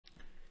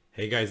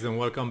Hey guys, and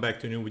welcome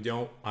back to a new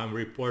video. I'm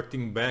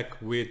reporting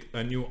back with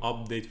a new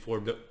update for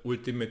the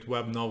Ultimate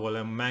Web Novel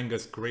and Manga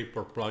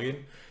Scraper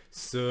plugin.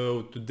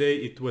 So today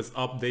it was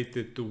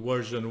updated to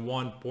version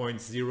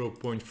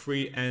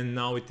 1.0.3 and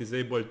now it is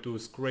able to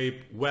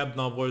scrape web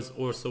novels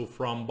also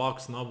from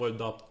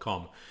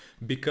boxnovel.com,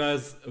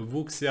 because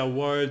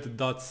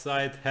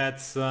wuxiaworld.site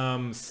had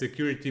some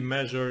security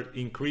measure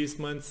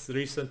increasements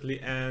recently,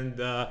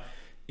 and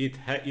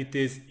it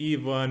is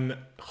even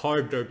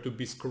harder to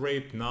be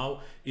scraped now.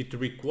 It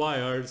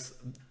requires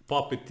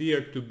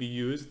Puppeteer to be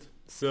used.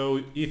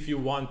 So if you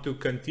want to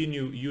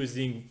continue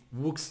using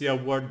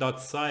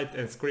wuxiaworld.site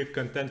and scrape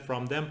content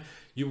from them,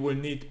 you will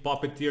need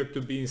Puppeteer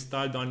to be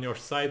installed on your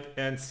site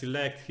and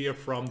select here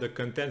from the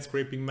content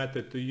scraping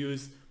method to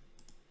use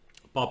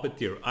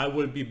Puppeteer. I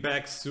will be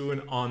back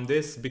soon on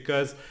this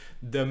because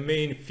the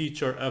main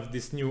feature of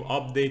this new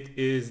update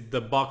is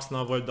the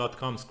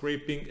boxnovel.com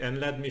scraping, and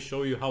let me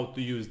show you how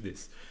to use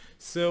this.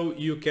 So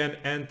you can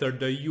enter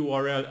the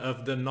URL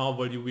of the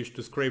novel you wish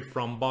to scrape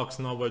from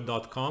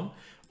boxnovel.com,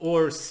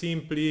 or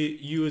simply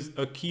use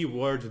a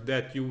keyword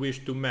that you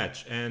wish to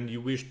match and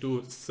you wish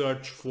to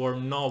search for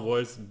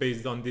novels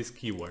based on this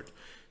keyword.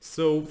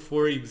 So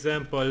for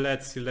example,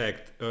 let's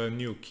select a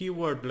new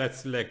keyword,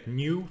 let's select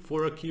new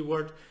for a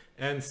keyword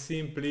and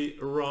simply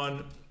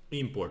run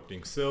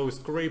importing. So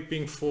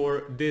scraping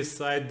for this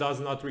site does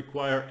not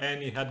require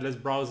any headless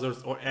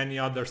browsers or any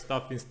other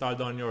stuff installed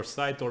on your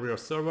site or your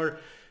server.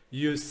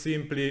 You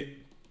simply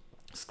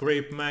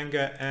scrape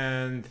manga,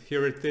 and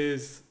here it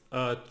is.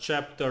 A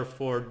chapter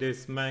for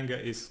this manga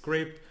is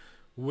scraped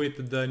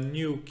with the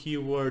new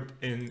keyword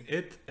in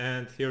it,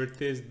 and here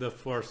it is, the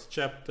first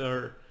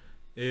chapter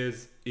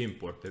is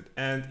imported.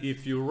 And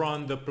if you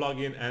run the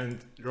plugin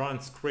and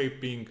run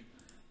scraping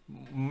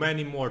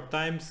many more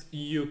times,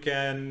 you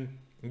can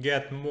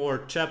get more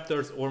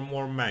chapters or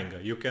more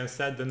manga. You can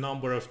set the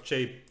number of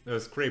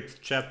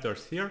scraped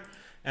chapters here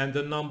and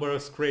the number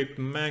of scraped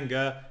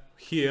manga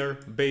here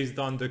based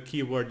on the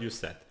keyword you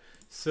set.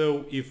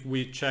 So if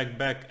we check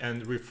back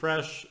and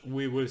refresh,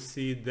 we will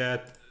see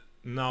that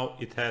now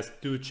it has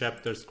 2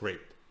 chapters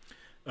scraped.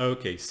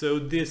 Okay, so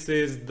this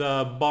is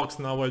the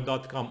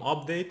boxnovel.com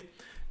update.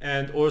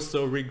 And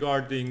also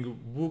regarding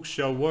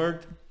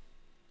wuxiaworld,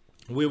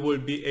 we will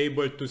be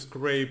able to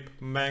scrape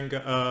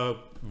manga,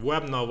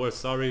 web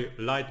novels,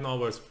 light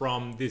novels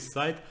from this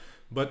site,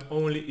 but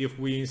only if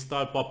we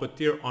install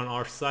Puppeteer on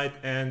our site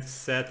and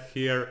set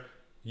here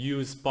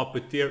use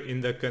Puppeteer in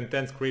the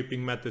content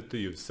scraping method to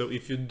use. So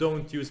if you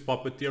don't use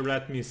Puppeteer,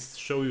 let me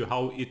show you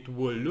how it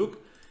will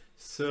look.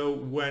 So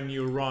when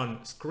you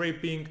run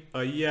scraping,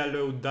 a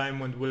yellow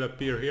diamond will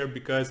appear here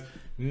because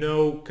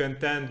no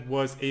content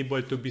was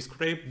able to be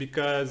scraped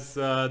because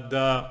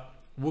the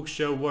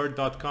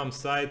wuxiaworld.com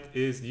site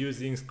is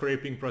using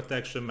scraping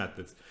protection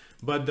methods.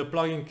 But the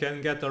plugin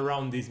can get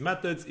around these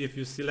methods if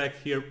you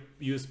select here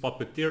use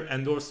Puppeteer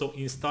and also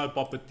install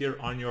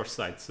Puppeteer on your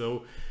site.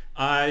 So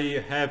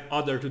I have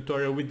other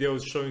tutorial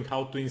videos showing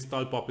how to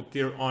install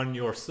Puppeteer on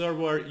your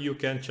server. You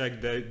can check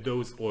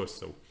those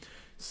also.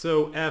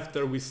 So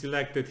after we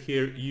selected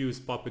here use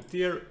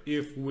Puppeteer,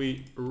 if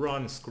we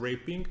run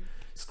scraping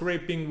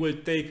will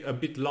take a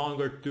bit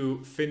longer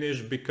to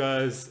finish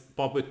because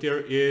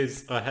Puppeteer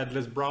is a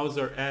headless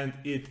browser and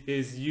it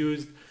is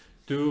used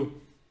to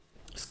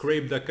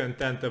scrape the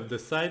content of the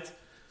site,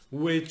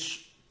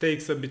 which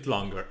takes a bit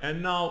longer.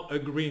 And now a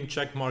green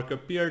check mark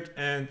appeared,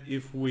 and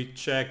if we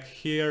check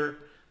here,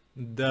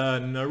 the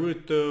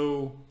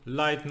Naruto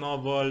light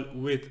novel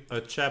with a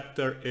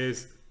chapter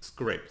is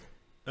scraped.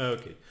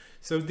 Okay,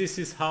 so this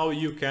is how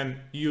you can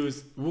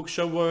use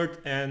wuxiaworld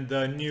and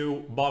the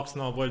new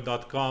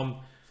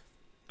boxnovel.com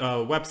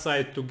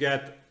website to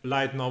get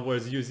light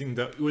novels using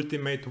the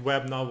Ultimate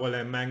Web Novel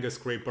and Manga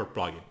Scraper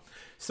plugin.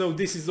 So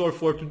this is all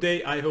for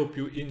today. I hope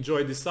you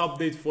enjoyed this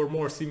update. For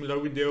more similar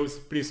videos,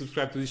 please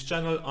subscribe to this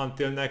channel.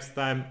 Until next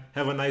time,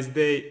 have a nice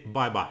day.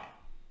 Bye bye.